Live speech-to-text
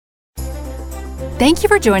Thank you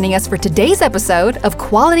for joining us for today's episode of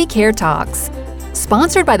Quality Care Talks.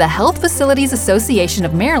 Sponsored by the Health Facilities Association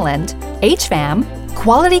of Maryland, HFAM,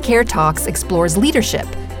 Quality Care Talks explores leadership,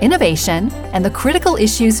 innovation, and the critical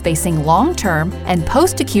issues facing long-term and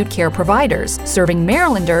post-acute care providers serving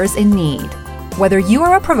Marylanders in need. Whether you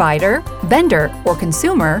are a provider, vendor, or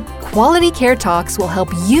consumer, Quality Care Talks will help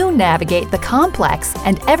you navigate the complex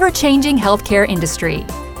and ever-changing healthcare industry.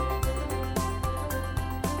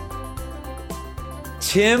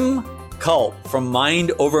 Tim Culp from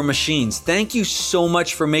Mind Over Machines, thank you so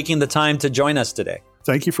much for making the time to join us today.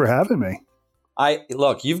 Thank you for having me.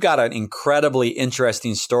 Look, you've got an incredibly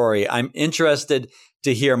interesting story. I'm interested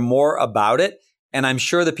to hear more about it, and I'm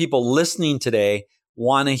sure the people listening today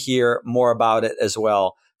want to hear more about it as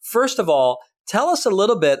well. First of all, tell us a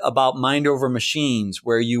little bit about Mind Over Machines,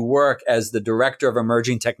 where you work as the Director of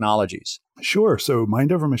Emerging Technologies. Sure. So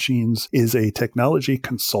Mind Over Machines is a technology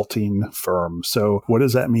consulting firm. So what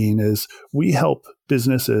does that mean is we help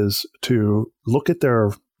businesses to look at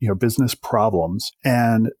their business problems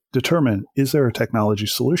and determine, is there a technology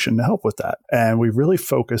solution to help with that? And we really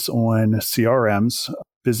focus on CRMs,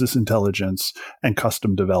 business intelligence, and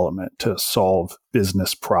custom development to solve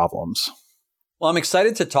business problems. Well, I'm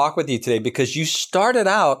excited to talk with you today because you started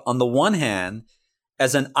out on the one hand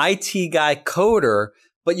as an IT guy coder,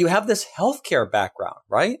 but you have this healthcare background,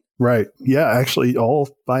 right? Right. Yeah, actually all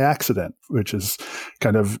by accident, which is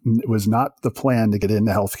it was not the plan to get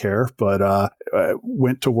into healthcare, but I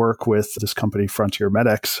went to work with this company, Frontier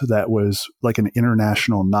Medics, that was like an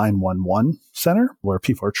international 911 center where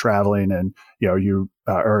people are traveling and, you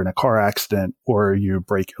are in a car accident or you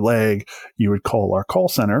break your leg, you would call our call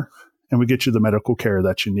center and we get you the medical care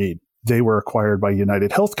that you need. They were acquired by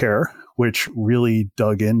United Healthcare, which really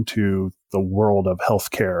dug into the world of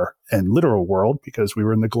healthcare and literal world because we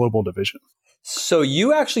were in the global division. So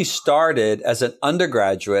you actually started as an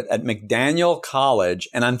undergraduate at McDaniel College,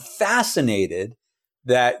 and I'm fascinated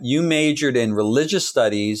that you majored in religious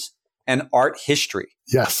studies and art history.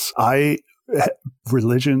 Yes,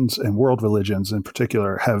 religions and world religions in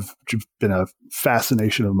particular have been a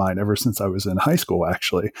fascination of mine ever since I was in high school,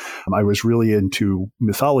 actually. I was really into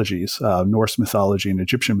mythologies, Norse mythology and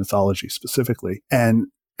Egyptian mythology specifically. And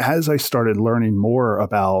as I started learning more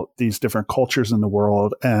about these different cultures in the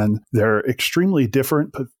world, and they're extremely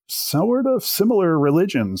different, but sort of similar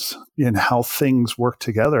religions in how things work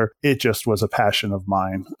together, it just was a passion of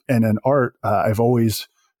mine. And in art, I've always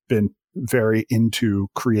been very into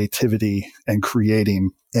creativity and creating.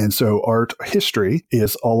 And so art history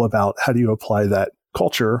is all about how do you apply that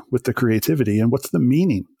culture with the creativity and what's the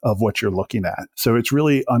meaning of what you're looking at. So it's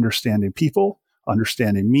really understanding people,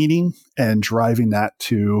 understanding meaning, and driving that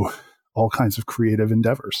to all kinds of creative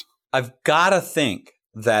endeavors. I've got to think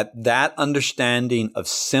that understanding of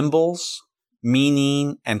symbols,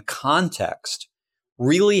 meaning, and context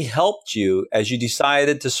really helped you as you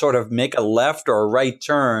decided to sort of make a left or a right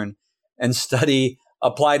turn and study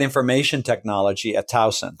applied information technology at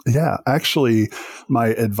Towson. Yeah, actually, my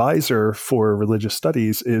advisor for religious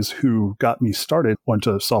studies is who got me started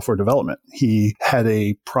onto software development. He had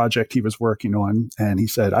a project he was working on, and he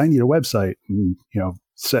said, I need a website. And,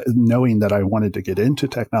 knowing that I wanted to get into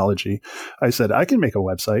technology, I said, I can make a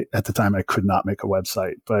website. At the time, I could not make a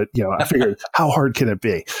website, but, I figured, how hard can it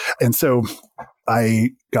be? And so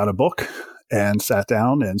I got a book and sat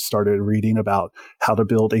down and started reading about how to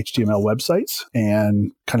build HTML websites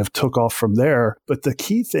and kind of took off from there. But the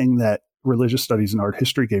key thing that religious studies and art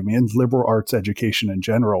history gave me, and liberal arts education in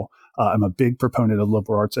general, I'm a big proponent of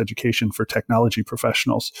liberal arts education for technology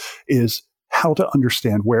professionals, is how to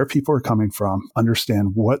understand where people are coming from, understand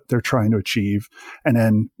what they're trying to achieve, and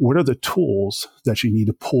then what are the tools that you need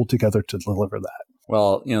to pull together to deliver that.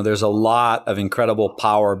 Well, there's a lot of incredible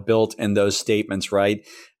power built in those statements, right?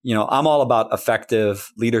 I'm all about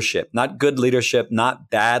effective leadership, not good leadership, not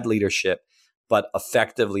bad leadership, but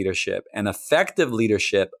effective leadership. And effective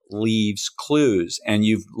leadership leaves clues. And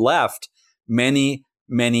you've left many,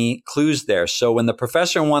 many clues there. So when the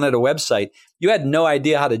professor wanted a website, you had no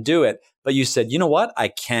idea how to do it, but you said, you know what, I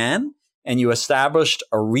can. And you established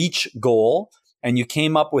a reach goal and you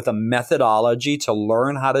came up with a methodology to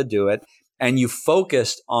learn how to do it. And you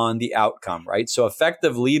focused on the outcome, right? So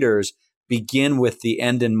effective leaders begin with the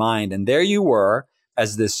end in mind. And there you were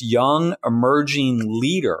as this young emerging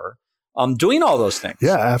leader doing all those things.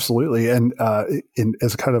 Yeah, absolutely. And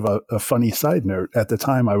as kind of a funny side note, at the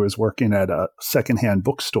time I was working at a secondhand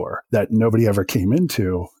bookstore that nobody ever came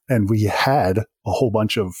into. And we had a whole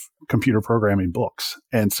bunch of computer programming books.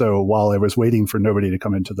 And so while I was waiting for nobody to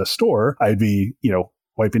come into the store, I'd be,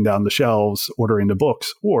 wiping down the shelves, ordering the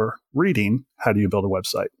books, or reading how do you build a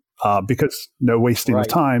website. because no wasting of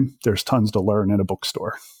time. There's tons to learn in a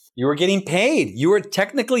bookstore. You were getting paid. You were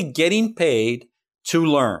technically getting paid to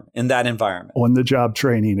learn in that environment. On-the-job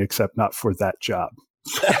training, except not for that job.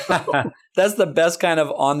 That's the best kind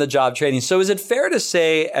of on-the-job training. So is it fair to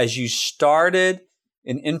say, as you started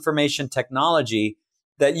in information technology,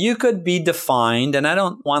 that you could be defined, and I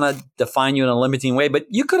don't want to define you in a limiting way, but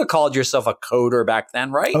you could have called yourself a coder back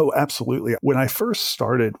then, right? Oh, absolutely. When I first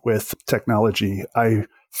started with technology, I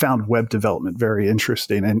found web development very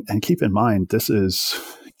interesting. And keep in mind, this is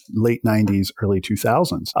late 90s, early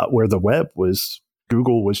 2000s, where the web was,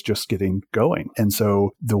 Google was just getting going. And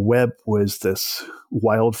so the web was this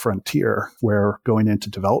wild frontier where going into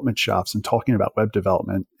development shops and talking about web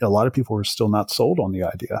development, a lot of people were still not sold on the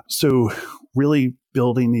idea. So really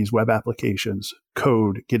building these web applications,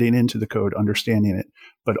 code, getting into the code, understanding it,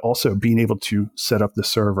 but also being able to set up the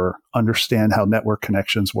server, understand how network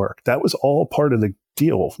connections work. That was all part of the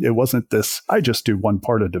deal. It wasn't this, I just do one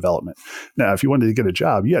part of development. Now, if you wanted to get a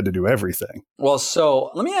job, you had to do everything. Well,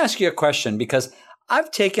 so let me ask you a question, because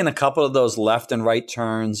I've taken a couple of those left and right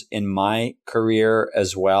turns in my career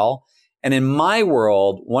as well. And in my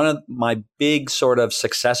world, one of my big sort of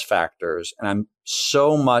success factors, and I'm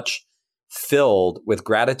so much filled with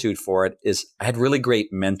gratitude for it, is I had really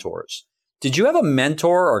great mentors. Did you have a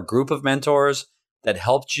mentor or a group of mentors that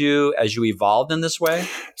helped you as you evolved in this way?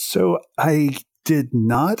 So I did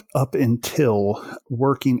not up until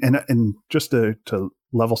working, and just to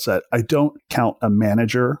level set, I don't count a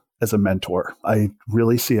manager as a mentor. I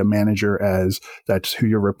really see a manager as that's who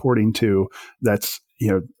you're reporting to. That's,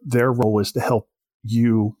 their role is to help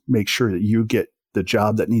you make sure that you get the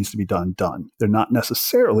job that needs to be done. They're not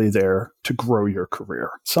necessarily there to grow your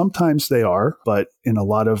career. Sometimes they are, but in a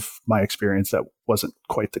lot of my experience, that wasn't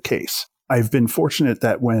quite the case. I've been fortunate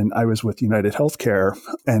that when I was with United Healthcare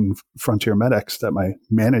and Frontier Medics, that my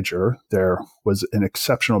manager there was an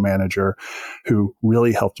exceptional manager who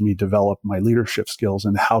really helped me develop my leadership skills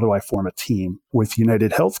and how do I form a team. With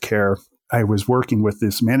United Healthcare, I was working with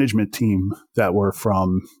this management team that were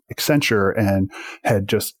from Accenture and had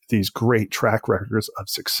just these great track records of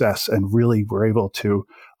success and really were able to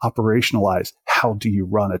operationalize how do you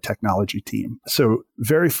run a technology team. So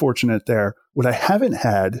very fortunate there. What I haven't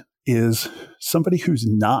had is somebody who's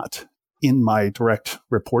not in my direct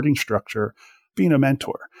reporting structure being a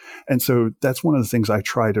mentor. And so that's one of the things I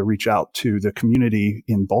try to reach out to the community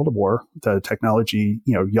in Baltimore, the technology,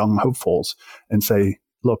 young hopefuls, and say,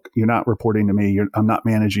 look, you're not reporting to me. I'm not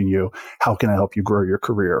managing you. How can I help you grow your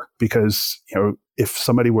career? Because, if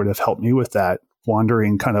somebody would have helped me with that,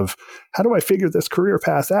 wandering kind of, how do I figure this career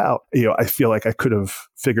path out? I feel like I could have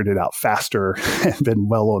figured it out faster and been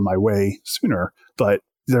well on my way sooner. But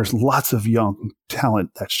there's lots of young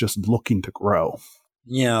talent that's just looking to grow.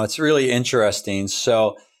 It's really interesting.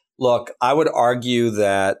 So look, I would argue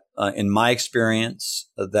that in my experience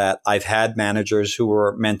that I've had managers who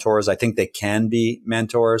were mentors. I think they can be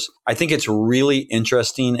mentors. I think it's really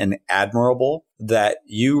interesting and admirable that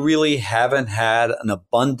you really haven't had an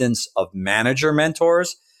abundance of manager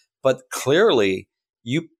mentors, but clearly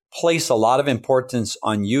you place a lot of importance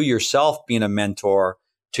on you yourself being a mentor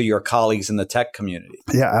to your colleagues in the tech community.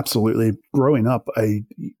 Yeah, absolutely. Growing up,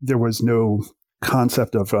 there was no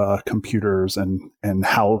concept of computers and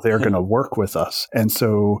how they're going to work with us. And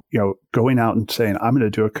so, going out and saying, I'm going to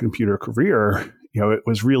do a computer career, it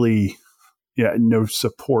was really no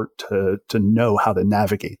support to know how to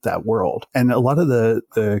navigate that world. And a lot of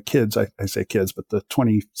the kids, I say kids, but the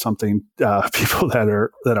 20-something people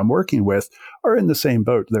that I'm working with are in the same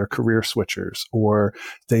boat. They're career switchers, or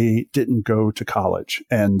they didn't go to college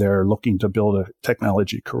and they're looking to build a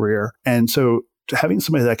technology career. And so having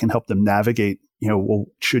somebody that can help them navigate, what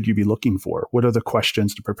should you be looking for? What are the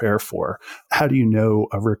questions to prepare for? How do you know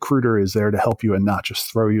a recruiter is there to help you and not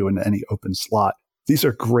just throw you into any open slot? These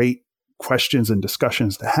are great questions and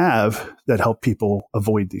discussions to have that help people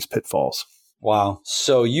avoid these pitfalls. Wow.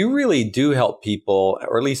 So you really do help people,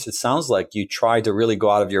 or at least it sounds like you try to really go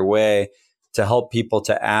out of your way to help people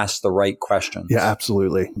to ask the right questions. Yeah,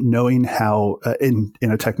 absolutely. Knowing how in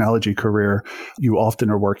a technology career, you often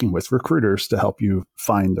are working with recruiters to help you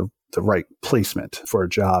find the right placement for a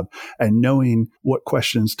job, and knowing what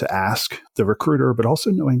questions to ask the recruiter, but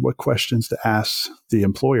also knowing what questions to ask the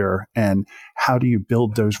employer and how do you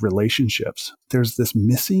build those relationships. There's this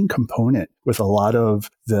missing component with a lot of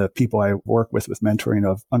the people I work with mentoring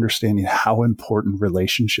of understanding how important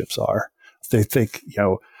relationships are. They think,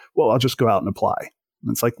 well, I'll just go out and apply.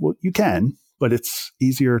 And it's like, well, you can, but it's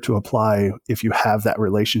easier to apply if you have that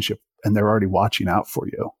relationship and they're already watching out for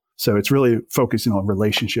you. So it's really focusing on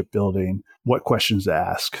relationship building, what questions to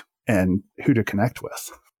ask, and who to connect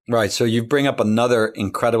with. Right. So you bring up another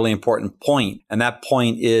incredibly important point, and that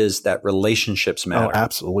point is that relationships matter. Oh,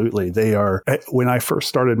 absolutely. They are. When I first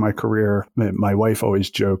started my career, my wife always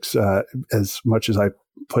jokes, as much as I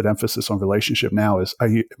put emphasis on relationship now, is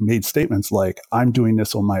I made statements like, I'm doing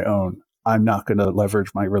this on my own. I'm not going to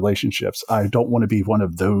leverage my relationships. I don't want to be one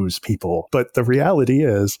of those people. But the reality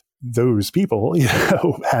is those people,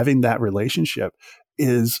 having that relationship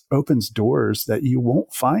opens doors that you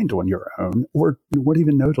won't find on your own or you wouldn't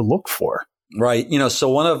even know to look for. Right. So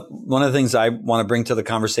one of the things I want to bring to the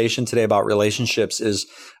conversation today about relationships is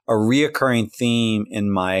a reoccurring theme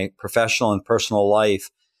in my professional and personal life,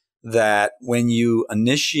 that when you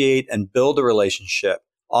initiate and build a relationship,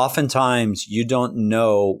 oftentimes you don't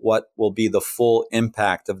know what will be the full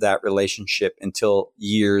impact of that relationship until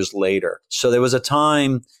years later. So there was a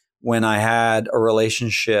time when I had a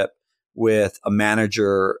relationship with a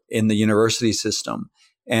manager in the university system,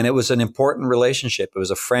 and it was an important relationship. It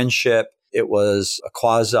was a friendship. It was a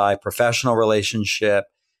quasi-professional relationship,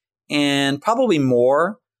 and probably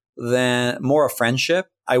more a friendship.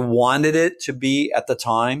 I wanted it to be, at the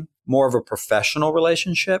time, more of a professional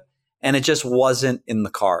relationship, and it just wasn't in the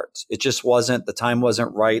cards. It just wasn't, the time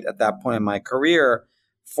wasn't right at that point in my career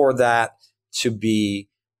for that to be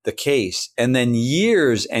the case. And then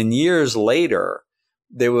years and years later,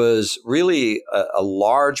 there was really a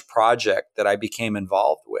large project that I became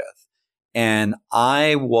involved with. And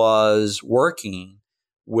I was working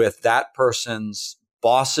with that person's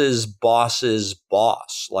boss's boss's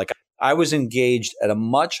boss. Like, I was engaged at a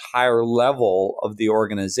much higher level of the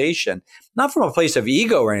organization, not from a place of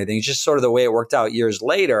ego or anything, just sort of the way it worked out years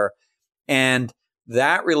later. And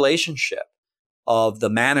that relationship of the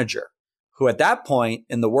manager, who at that point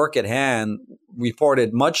in the work at hand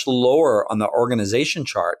reported much lower on the organization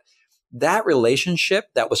chart, that relationship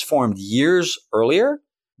that was formed years earlier,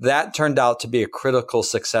 that turned out to be a critical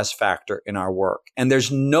success factor in our work. And there's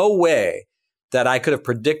no way that I could have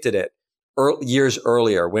predicted it years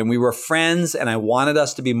earlier, when we were friends and I wanted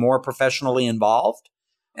us to be more professionally involved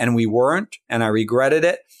and we weren't, and I regretted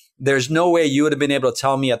it. There's no way you would have been able to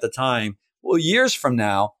tell me at the time, well, years from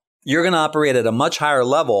now, you're going to operate at a much higher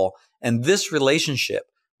level and this relationship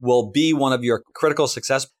will be one of your critical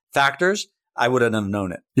success factors. I wouldn't have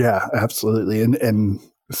known it. Yeah, absolutely. And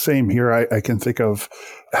same here. I can think of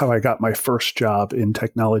how I got my first job in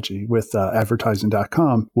technology with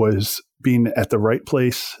advertising.com was being at the right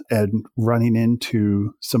place and running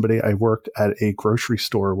into somebody I worked at a grocery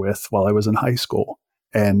store with while I was in high school.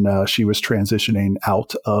 And she was transitioning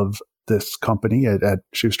out of this company.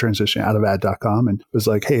 She was transitioning out of ad.com and was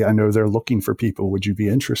like, hey, I know they're looking for people. Would you be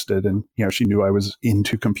interested? And, she knew I was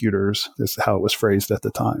into computers. This is how it was phrased at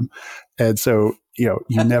the time. And so, you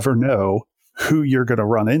never know who you're going to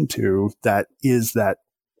run into it is that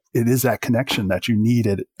connection that you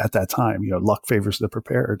needed at that time. Luck favors the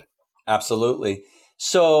prepared. Absolutely.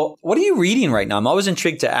 So what are you reading right now? I'm always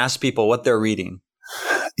intrigued to ask people what they're reading.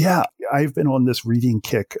 Yeah, I've been on this reading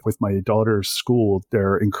kick with my daughter's school.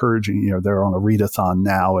 They're encouraging, they're on a readathon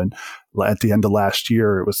now. And at the end of last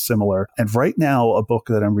year, it was similar. And right now, a book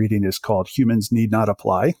that I'm reading is called Humans Need Not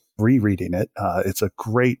Apply. Rereading it. It's a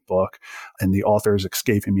great book, and the author is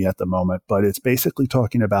escaping me at the moment, but it's basically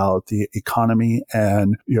talking about the economy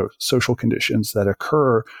and social conditions that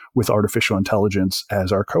occur with artificial intelligence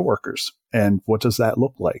as our coworkers. And what does that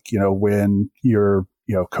look like? When your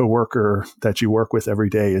coworker that you work with every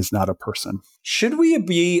day is not a person. Should we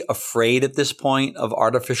be afraid at this point of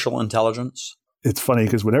artificial intelligence? It's funny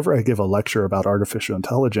because whenever I give a lecture about artificial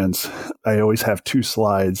intelligence, I always have two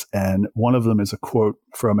slides. And one of them is a quote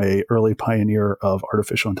from an early pioneer of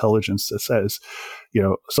artificial intelligence that says,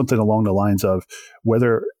 something along the lines of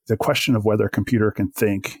whether the question of whether a computer can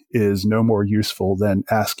think is no more useful than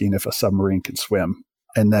asking if a submarine can swim.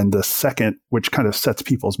 And then the second, which kind of sets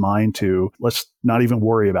people's mind to, let's not even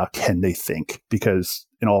worry about can they think, because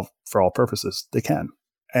for all purposes, they can.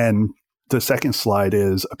 And the second slide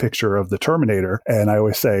is a picture of the Terminator. And I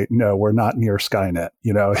always say, no, we're not near Skynet.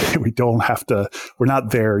 We're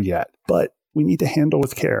not there yet, but we need to handle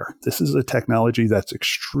with care. This is a technology that's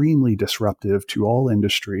extremely disruptive to all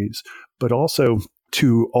industries, but also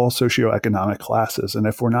to all socioeconomic classes. And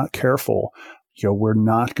if we're not careful, we're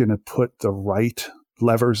not going to put the right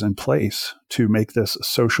levers in place to make this a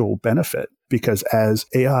social benefit, because as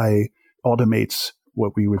AI automates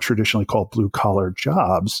what we would traditionally call blue collar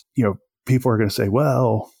jobs, people are going to say,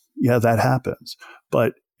 well, yeah, that happens.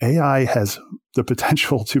 But AI has the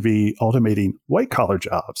potential to be automating white collar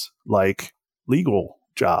jobs, like legal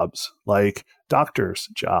jobs, like doctors'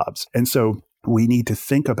 jobs. And so we need to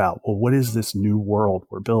think about, well, what is this new world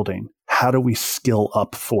we're building? how do we skill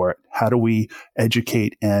up for it? How do we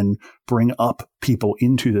educate and bring up people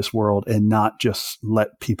into this world and not just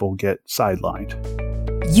let people get sidelined?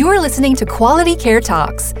 You are listening to Quality Care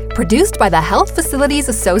Talks, produced by the Health Facilities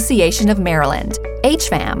Association of Maryland,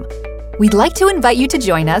 HFAM. We'd like to invite you to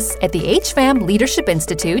join us at the HFAM Leadership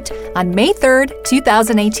Institute on May 3rd,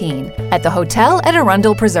 2018 at the Hotel at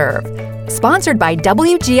Arundel Preserve. Sponsored by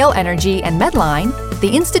WGL Energy and Medline, the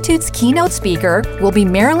Institute's keynote speaker will be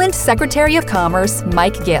Maryland Secretary of Commerce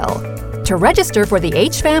Mike Gill. To register for the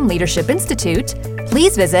HFAM Leadership Institute,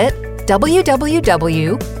 please visit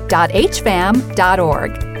www.hfam.org.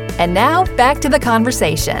 And now, back to the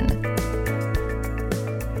conversation.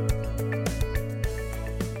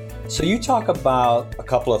 So you talk about a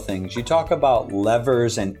couple of things. You talk about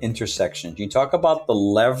levers and intersections. You talk about the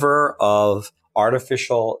lever of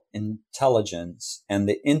artificial intelligence and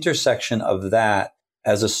the intersection of that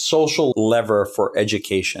as a social lever for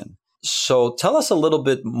education. So tell us a little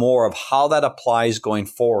bit more of how that applies going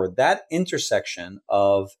forward. That intersection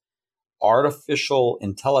of artificial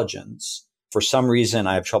intelligence, for some reason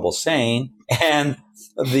I have trouble saying, and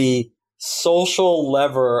the social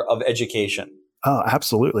lever of education. Oh,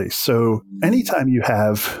 absolutely. So anytime you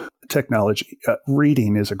have technology,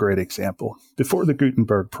 reading is a great example. Before the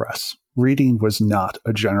Gutenberg press, reading was not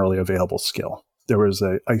a generally available skill. There was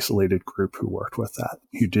an isolated group who worked with that,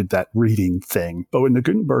 who did that reading thing. But when the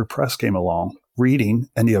Gutenberg press came along, reading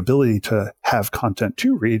and the ability to have content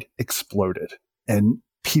to read exploded. And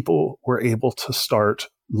people were able to start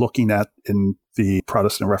looking at, in the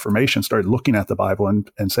Protestant Reformation, started looking at the Bible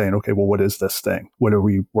and saying, okay, well, what is this thing? What are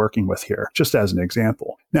we working with here? Just as an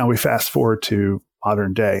example. Now we fast forward to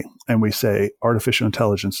modern day and we say artificial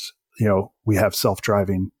intelligence, we have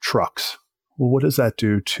self-driving trucks. Well, what does that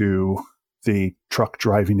do to the truck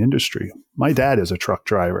driving industry? My dad is a truck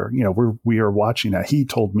driver. We are watching that. He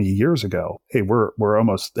told me years ago, hey, we're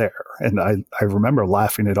almost there. And I remember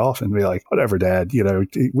laughing it off and be like, whatever, Dad,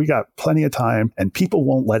 we got plenty of time and people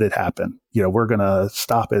won't let it happen. We're going to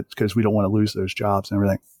stop it because we don't want to lose those jobs and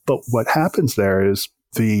everything. But what happens there is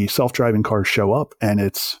the self-driving cars show up and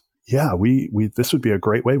it's, this would be a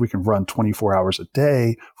great way. We can run 24 hours a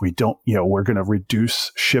day. We don't, we're going to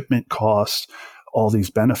reduce shipment costs, all these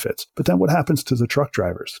benefits. But then what happens to the truck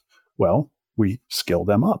drivers? Well, we skill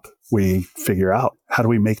them up. We figure out how do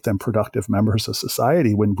we make them productive members of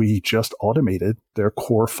society when we just automated their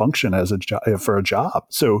core function as for a job.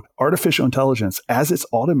 So artificial intelligence, as it's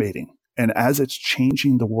automating and as it's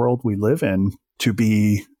changing the world we live in to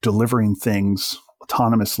be delivering things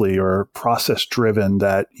autonomously or process driven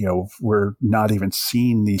that, we're not even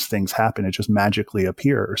seeing these things happen. It just magically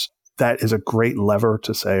appears. That is a great lever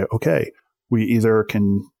to say, okay, we either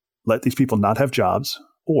can let these people not have jobs,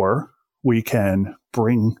 or we can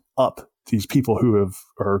bring up these people who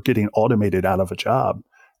are getting automated out of a job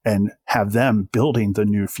and have them building the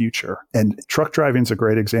new future. And truck driving is a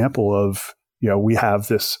great example of, we have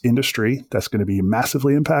this industry that's going to be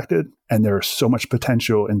massively impacted, and there's so much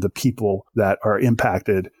potential in the people that are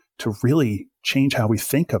impacted to really change how we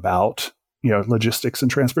think about, logistics and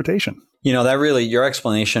transportation. Your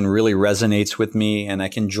explanation really resonates with me, and I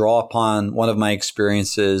can draw upon one of my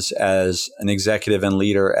experiences as an executive and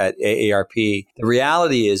leader at AARP. The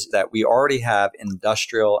reality is that we already have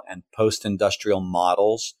industrial and post-industrial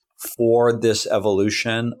models for this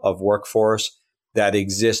evolution of workforce that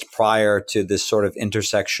exist prior to this sort of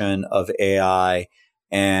intersection of AI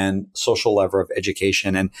and social lever of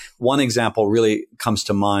education. And one example really comes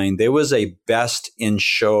to mind. There was a best in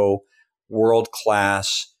show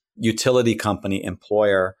world-class utility company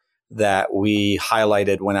employer that we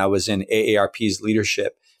highlighted when I was in AARP's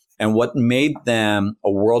leadership. And what made them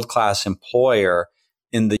a world-class employer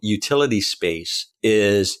in the utility space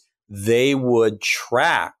is they would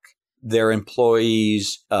track their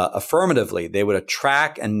employees affirmatively. They would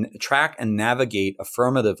track and navigate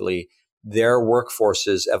affirmatively their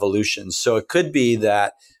workforce's evolution. So it could be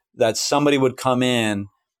that somebody would come in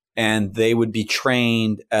and they would be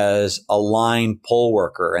trained as a line pole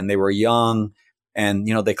worker, and they were young, and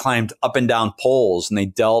they climbed up and down poles, and they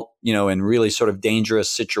dealt in really sort of dangerous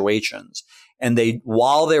situations. And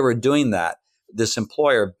while they were doing that, this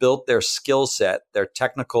employer built their skill set, their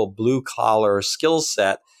technical blue collar skill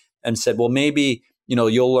set, and said, well, maybe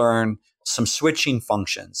you'll learn some switching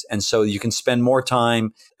functions, and so you can spend more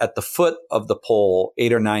time at the foot of the pole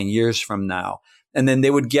 8 or 9 years from now. And then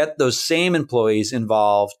they would get those same employees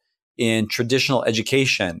involved in traditional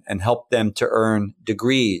education and help them to earn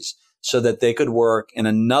degrees so that they could work in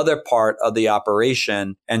another part of the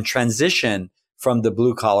operation and transition from the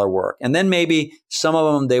blue collar work. And then maybe some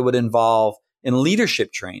of them they would involve in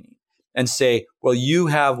leadership training. and say, well, you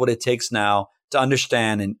have what it takes now to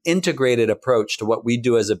understand an integrated approach to what we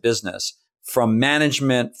do as a business, from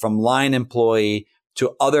management, from line employee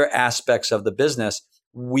to other aspects of the business.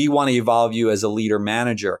 We want to evolve you as a leader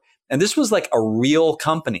manager. And this was like a real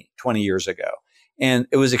company 20 years ago. And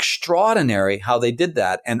it was extraordinary how they did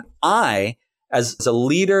that. And I, as a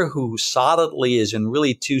leader who solidly is in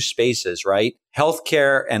really two spaces, right?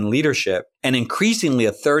 Healthcare and leadership, and increasingly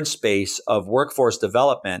a third space of workforce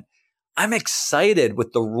development, I'm excited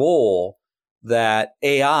with the role that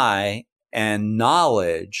AI and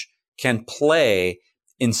knowledge can play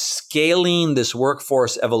in scaling this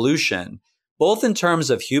workforce evolution, both in terms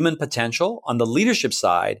of human potential on the leadership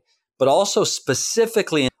side, but also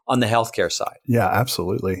specifically on the healthcare side. Yeah,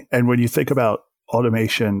 absolutely. And when you think about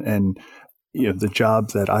automation and the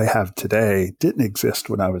job that I have today didn't exist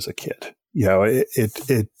when I was a kid.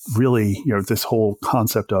 It really, this whole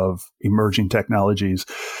concept of emerging technologies,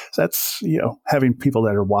 that's, having people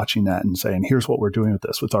that are watching that and saying, here's what we're doing with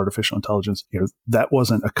this, with artificial intelligence, that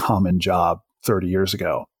wasn't a common job 30 years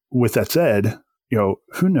ago. With that said,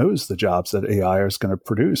 who knows the jobs that AI is going to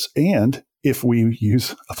produce? And if we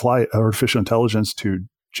apply artificial intelligence to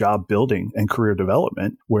job building and career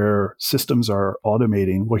development, where systems are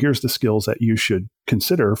automating, well, here's the skills that you should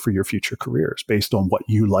consider for your future careers based on what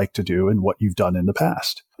you like to do and what you've done in the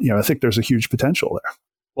past. I think there's a huge potential there.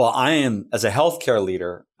 Well, as a healthcare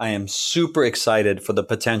leader, I am super excited for the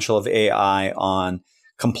potential of AI on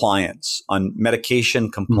compliance, on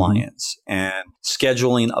medication compliance, and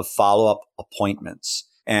scheduling of follow-up appointments,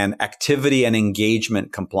 and activity and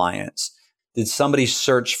engagement compliance. Did somebody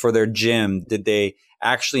search for their gym? Did they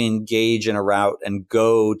actually engage in a route and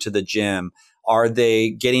go to the gym? Are they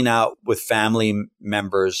getting out with family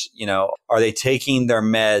members? Are they taking their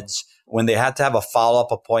meds when they had to have a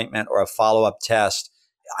follow-up appointment or a follow-up test?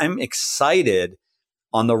 I'm excited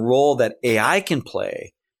on the role that AI can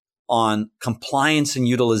play on compliance and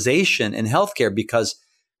utilization in healthcare, because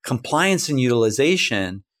compliance and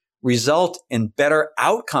utilization result in better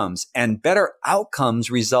outcomes, and better outcomes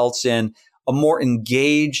results in a more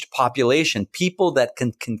engaged population, people that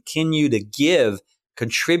can continue to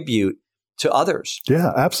contribute to others.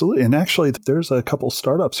 Yeah, absolutely. And actually, there's a couple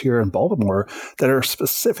startups here in Baltimore that are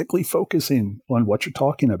specifically focusing on what you're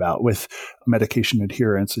talking about with medication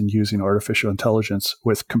adherence and using artificial intelligence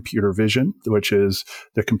with computer vision, which is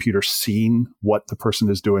the computer seeing what the person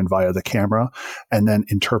is doing via the camera and then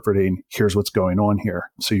interpreting, here's what's going on here.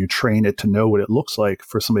 So you train it to know what it looks like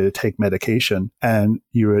for somebody to take medication, and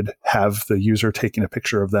you would have the user taking a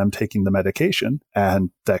picture of them taking the medication, and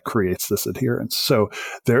that creates this adherence. So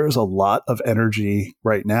there's a lot of energy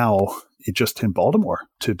right now just in Baltimore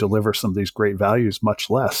to deliver some of these great values, much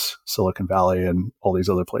less Silicon Valley and all these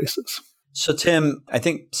other places. So Tim, I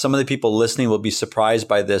think some of the people listening will be surprised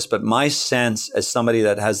by this, but my sense as somebody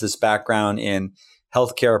that has this background in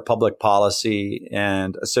healthcare, public policy,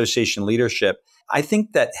 and association leadership, I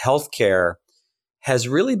think that healthcare has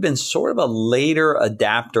really been sort of a later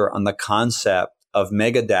adapter on the concept of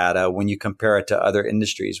megadata when you compare it to other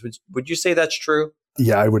industries. Would you say that's true?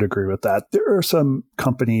 Yeah, I would agree with that. There are some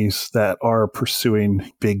companies that are pursuing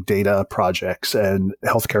big data projects and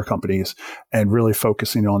healthcare companies and really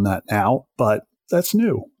focusing on that now, but that's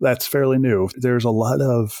new. That's fairly new. There's a lot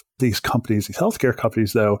of these companies, these healthcare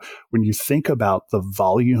companies, though, when you think about the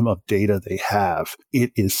volume of data they have,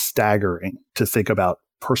 it is staggering to think about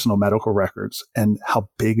personal medical records and how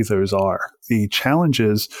big those are. The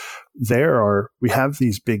challenges we have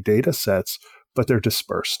these big data sets, but they're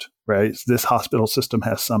dispersed, right? This hospital system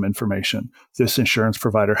has some information. This insurance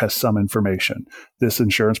provider has some information. This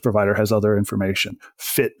insurance provider has other information.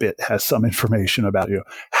 Fitbit has some information about you.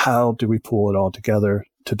 How do we pull it all together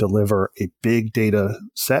to deliver a big data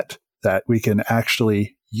set that we can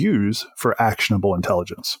actually use for actionable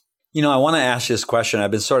intelligence? I want to ask you this question.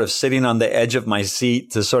 I've been sort of sitting on the edge of my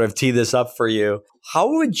seat to sort of tee this up for you. How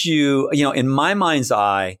would you, in my mind's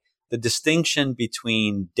eye, the distinction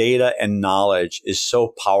between data and knowledge is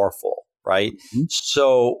so powerful, right? Mm-hmm.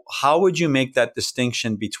 So how would you make that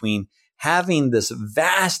distinction between having this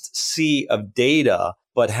vast sea of data,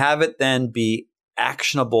 but have it then be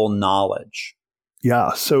actionable knowledge?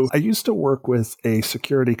 Yeah. So I used to work with a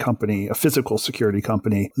security company, a physical security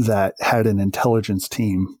company that had an intelligence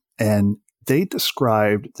team, and they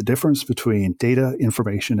described the difference between data,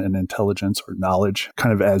 information, and intelligence or knowledge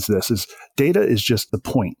kind of as this is data is just the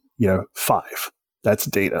point. 5, that's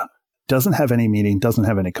data. Doesn't have any meaning, doesn't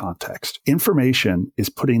have any context. Information is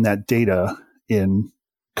putting that data in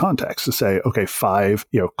context to say, okay, 5,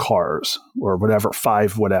 cars or whatever,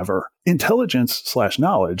 5, whatever. Intelligence /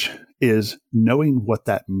 knowledge is knowing what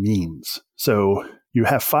that means. So you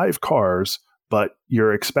have 5 cars, but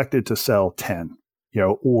you're expected to sell 10,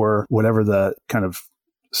 or whatever the kind of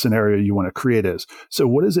scenario you want to create is. So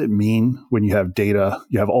what does it mean when you have data?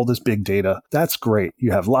 You have all this big data. That's great.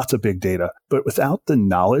 You have lots of big data, but without the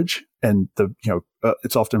knowledge and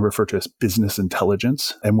it's often referred to as business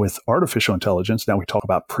intelligence. And with artificial intelligence, now we talk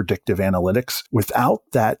about predictive analytics. Without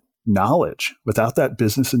that knowledge, without that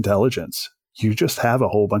business intelligence, you just have a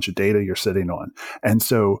whole bunch of data you're sitting on. And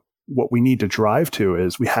so what we need to drive to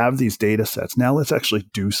is we have these data sets. Now let's actually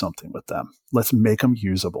do something with them. Let's make them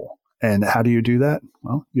usable. And how do you do that?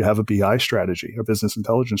 Well, you have a BI strategy, a business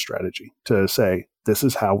intelligence strategy, to say, this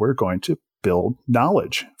is how we're going to build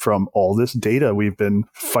knowledge from all this data we've been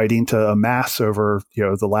fighting to amass over,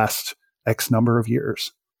 the last X number of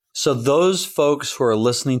years. So those folks who are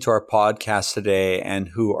listening to our podcast today and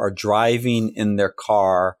who are driving in their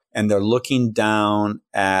car and they're looking down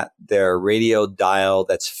at their radio dial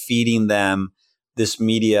that's feeding them this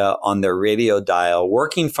media on their radio dial,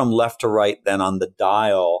 working from left to right then on the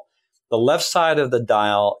dial, the left side of the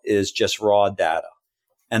dial is just raw data.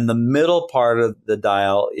 And the middle part of the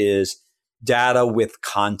dial is data with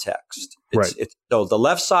context. So the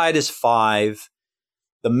left side is 5.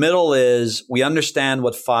 The middle is we understand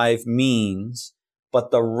what 5 means.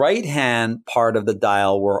 But the right-hand part of the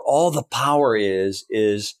dial where all the power is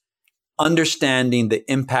understanding the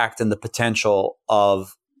impact and the potential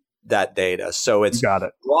of that data. So it's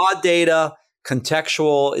raw data,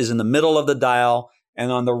 contextual is in the middle of the dial,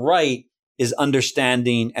 and on the right is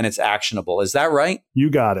understanding and it's actionable. Is that right? You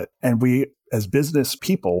got it. And we, as business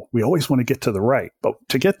people, we always want to get to the right. But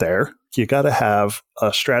to get there, you got to have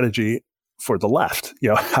a strategy for the left.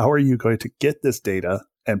 How are you going to get this data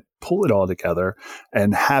and pull it all together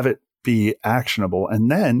and have it be actionable? And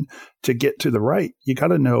then to get to the right, you got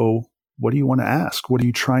to know, what do you want to ask? What are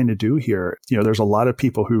you trying to do here? There's a lot of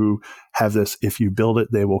people who have this, if you build it,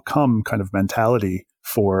 they will come kind of mentality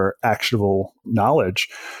for actionable knowledge,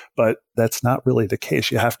 but that's not really the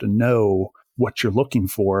case. You have to know what you're looking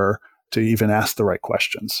for to even ask the right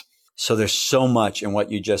questions. So there's so much in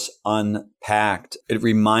what you just unpacked. It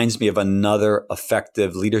reminds me of another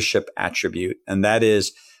effective leadership attribute, and that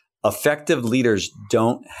is effective leaders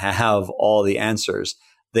don't have all the answers.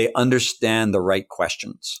 They understand the right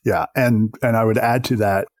questions. Yeah. And I would add to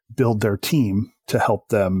that, build their team to help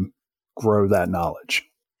them grow that knowledge.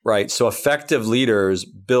 Right. So effective leaders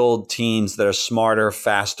build teams that are smarter,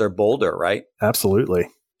 faster, bolder, right? Absolutely.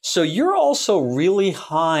 So you're also really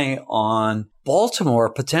high on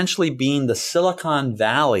Baltimore potentially being the Silicon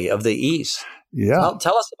Valley of the East. Yeah.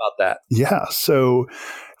 Tell us about that. Yeah. So,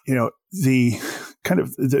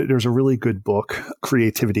 there's a really good book,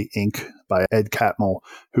 Creativity Inc. by Ed Catmull,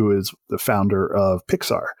 who is the founder of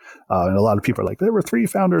Pixar. And a lot of people are like, there were 3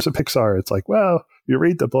 founders of Pixar. It's like, well, you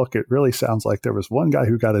read the book, it really sounds like there was one guy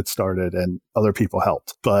who got it started and other people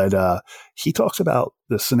helped. But he talks about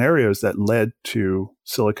the scenarios that led to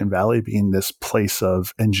Silicon Valley being this place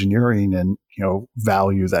of engineering and,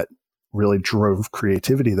 value that really drove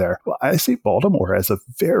creativity there. Well, I see Baltimore as a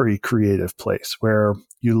very creative place where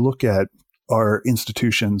you look at our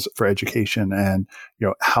institutions for education and,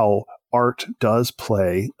 how art does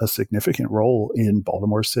play a significant role in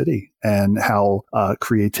Baltimore City and how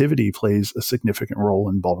creativity plays a significant role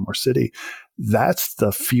in Baltimore City. That's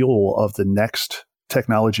the fuel of the next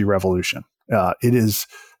technology revolution. It is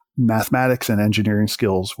mathematics and engineering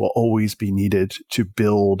skills will always be needed to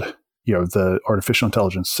build the artificial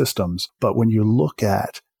intelligence systems. But when you look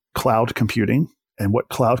at cloud computing and what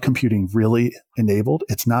cloud computing really enabled,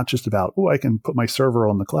 it's not just about, I can put my server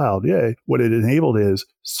on the cloud. Yay. What it enabled is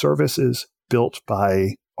services built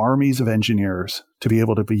by armies of engineers to be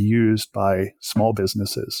able to be used by small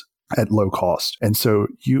businesses at low cost. And so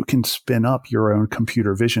you can spin up your own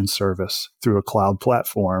computer vision service through a cloud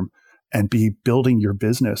platform and be building your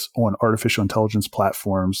business on artificial intelligence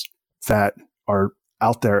platforms that are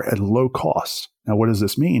out there at low cost. Now, what does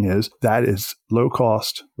this mean is that is low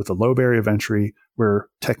cost with a low barrier of entry where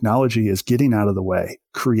technology is getting out of the way.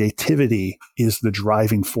 Creativity is the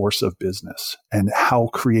driving force of business. And how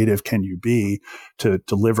creative can you be to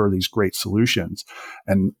deliver these great solutions?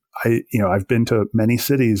 And I've been to many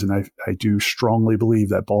cities and I do strongly believe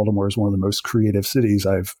that Baltimore is one of the most creative cities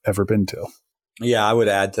I've ever been to. Yeah, I would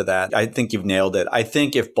add to that. I think you've nailed it. I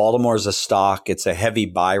think if Baltimore is a stock, it's a heavy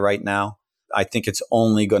buy right now. I think it's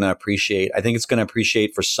only going to appreciate. I think it's going to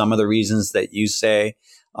appreciate for some of the reasons that you say.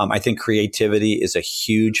 I think creativity is a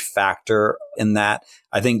huge factor in that.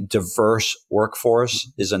 I think diverse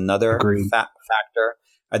workforce is another factor.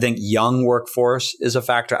 I think young workforce is a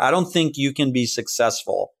factor. I don't think you can be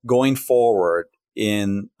successful going forward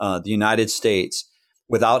in the United States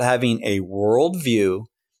without having a worldview,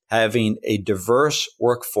 having a diverse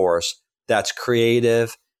workforce that's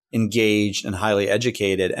creative, engaged, and highly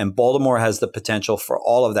educated. And Baltimore has the potential for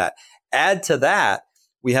all of that. Add to that,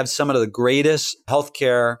 we have some of the greatest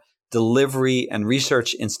healthcare delivery and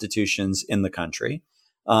research institutions in the country.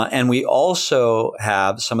 And we also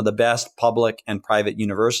have some of the best public and private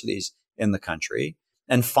universities in the country.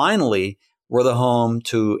 And finally, we're the home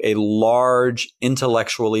to a large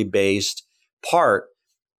intellectually based part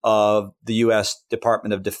of the U.S.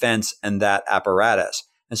 Department of Defense and that apparatus.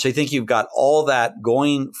 And so I think you've got all that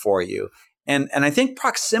going for you. And I think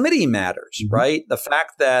proximity matters, right? The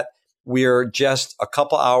fact that we're just a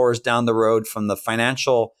couple hours down the road from the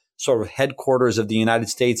financial sort of headquarters of the United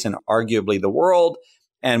States and arguably the world.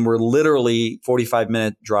 And we're literally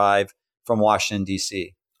 45-minute drive from Washington,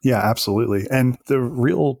 D.C. Yeah, absolutely. And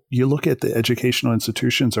you look at the educational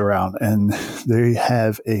institutions around, and they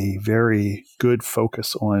have a very good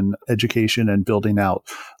focus on education and building out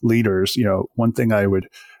leaders. One thing I would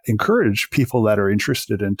encourage people that are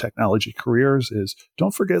interested in technology careers is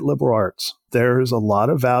don't forget liberal arts. There's a lot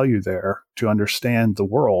of value there to understand the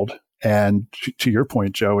world. And to your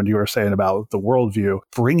point, Joe, and you were saying about the worldview,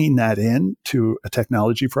 bringing that in to a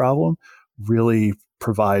technology problem really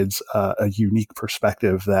provides a unique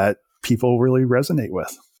perspective that people really resonate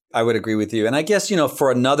with. I would agree with you. And I guess, for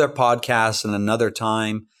another podcast and another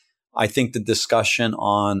time, I think the discussion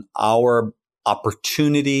on our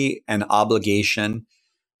opportunity and obligation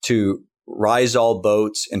to rise all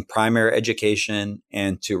boats in primary education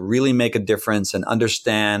and to really make a difference and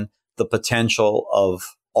understand the potential of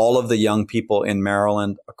all of the young people in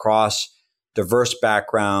Maryland across diverse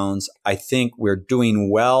backgrounds. I think we're doing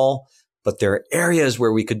well, but there are areas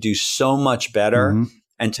where we could do so much better. Mm-hmm.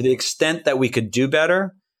 And to the extent that we could do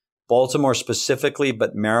better, Baltimore specifically,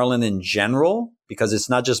 but Maryland in general, because it's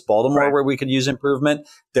not just Baltimore where we could use improvement.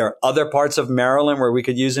 There are other parts of Maryland where we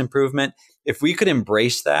could use improvement. If we could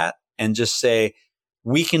embrace that and just say,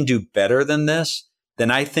 we can do better than this, then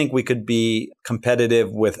I think we could be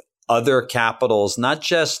competitive with other capitals, not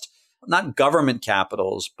government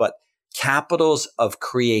capitals, but capitals of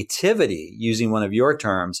creativity, using one of your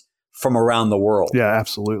terms, from around the world. Yeah,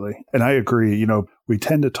 absolutely. And I agree. We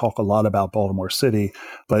tend to talk a lot about Baltimore City,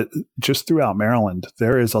 but just throughout Maryland,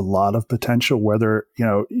 there is a lot of potential, whether,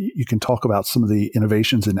 you can talk about some of the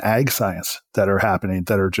innovations in ag science that are happening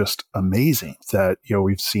that are just amazing that,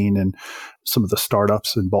 we've seen in some of the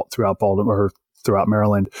startups throughout Baltimore, throughout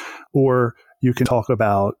Maryland, or you can talk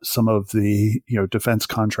about some of the, defense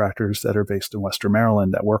contractors that are based in Western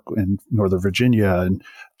Maryland that work in Northern Virginia, and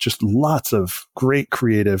just lots of great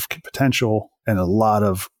creative potential and a lot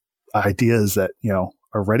of ideas that,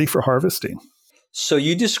 are ready for harvesting. So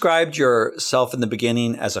you described yourself in the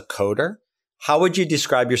beginning as a coder. How would you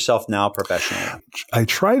describe yourself now professionally? I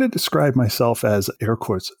try to describe myself as, air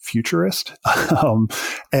quotes, futurist.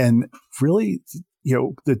 And really,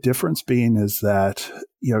 the difference being is that,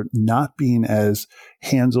 not being as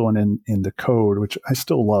hands-on in the code, which I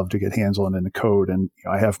still love to get hands-on in the code. And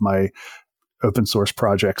I have my open source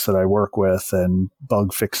projects that I work with and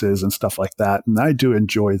bug fixes and stuff like that. And I do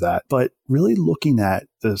enjoy that. But really looking at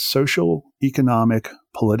the social, economic,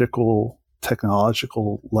 political,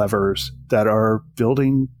 technological levers that are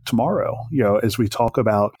building tomorrow, as we talk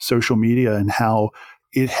about social media and how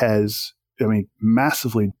it has,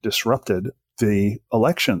 massively disrupted the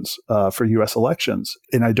elections for U.S. elections.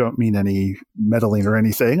 And I don't mean any meddling or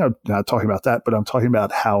anything. I'm not talking about that, but I'm talking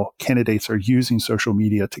about how candidates are using social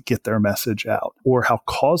media to get their message out, or how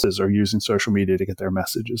causes are using social media to get their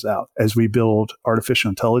messages out. As we build artificial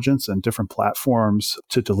intelligence and different platforms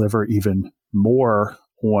to deliver even more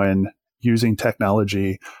on using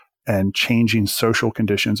technology and changing social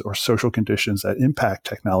conditions or social conditions that impact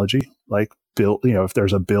technology, like if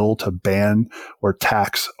there's a bill to ban or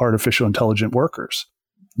tax artificial intelligent workers.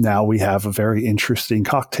 Now we have a very interesting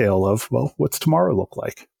cocktail of, what's tomorrow look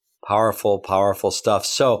like? Powerful, powerful stuff.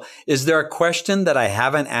 So is there a question that I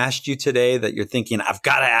haven't asked you today that you're thinking, I've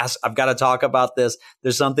got to ask, I've got to talk about this?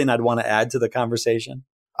 There's something I'd want to add to the conversation?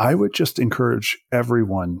 I would just encourage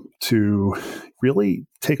everyone to really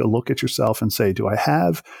take a look at yourself and say, do I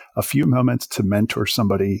have a few moments to mentor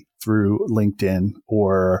somebody through LinkedIn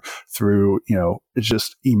or through,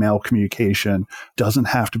 just email communication? Doesn't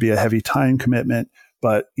have to be a heavy time commitment,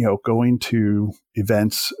 but, going to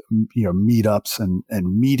events, meetups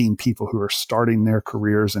and meeting people who are starting their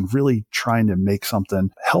careers and really trying to make something,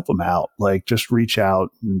 help them out, like just reach out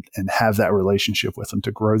and have that relationship with them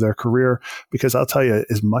to grow their career. Because I'll tell you,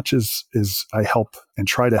 as much as I help and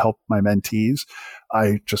try to help my mentees,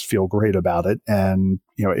 I just feel great about it. And,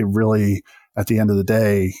 it really at the end of the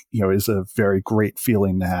day, is a very great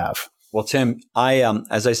feeling to have. Well, Tim,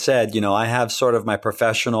 as I said, I have sort of my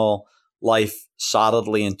professional life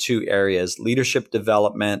solidly in two areas: leadership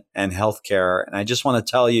development and healthcare. And I just want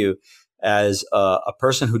to tell you, as a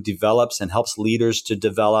person who develops and helps leaders to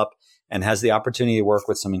develop and has the opportunity to work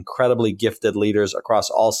with some incredibly gifted leaders across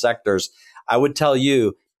all sectors, I would tell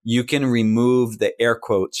you, you can remove the air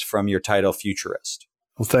quotes from your title futurist.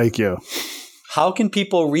 Well, thank you. How can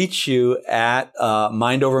people reach you at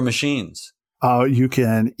Mind Over Machines? You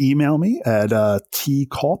can email me at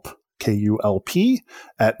tkulp, KULP,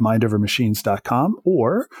 at mindovermachines.com,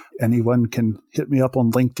 or anyone can hit me up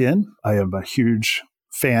on LinkedIn. I am a huge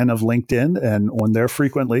fan of LinkedIn and on there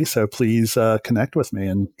frequently, so please connect with me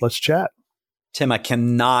and let's chat. Tim, I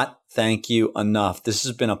cannot thank you enough. This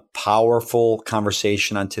has been a powerful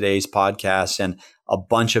conversation on today's podcast, and a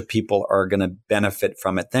bunch of people are going to benefit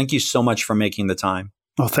from it. Thank you so much for making the time.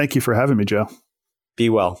 Well, thank you for having me, Joe. Be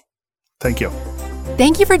well. Thank you.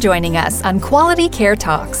 Thank you for joining us on Quality Care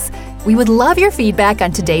Talks. We would love your feedback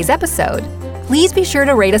on today's episode. Please be sure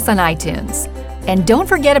to rate us on iTunes. And don't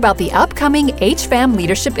forget about the upcoming HFAM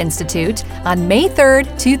Leadership Institute on May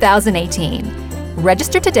 3rd, 2018.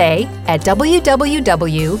 Register today at www.hfam.org.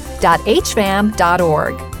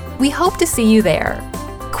 We hope to see you there.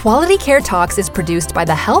 Quality Care Talks is produced by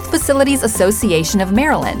the Health Facilities Association of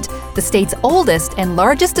Maryland, the state's oldest and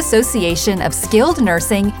largest association of skilled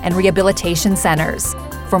nursing and rehabilitation centers.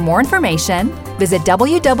 For more information, visit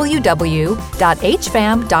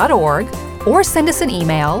www.hfam.org or send us an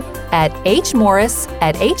email at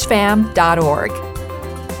hmorris@hfam.org.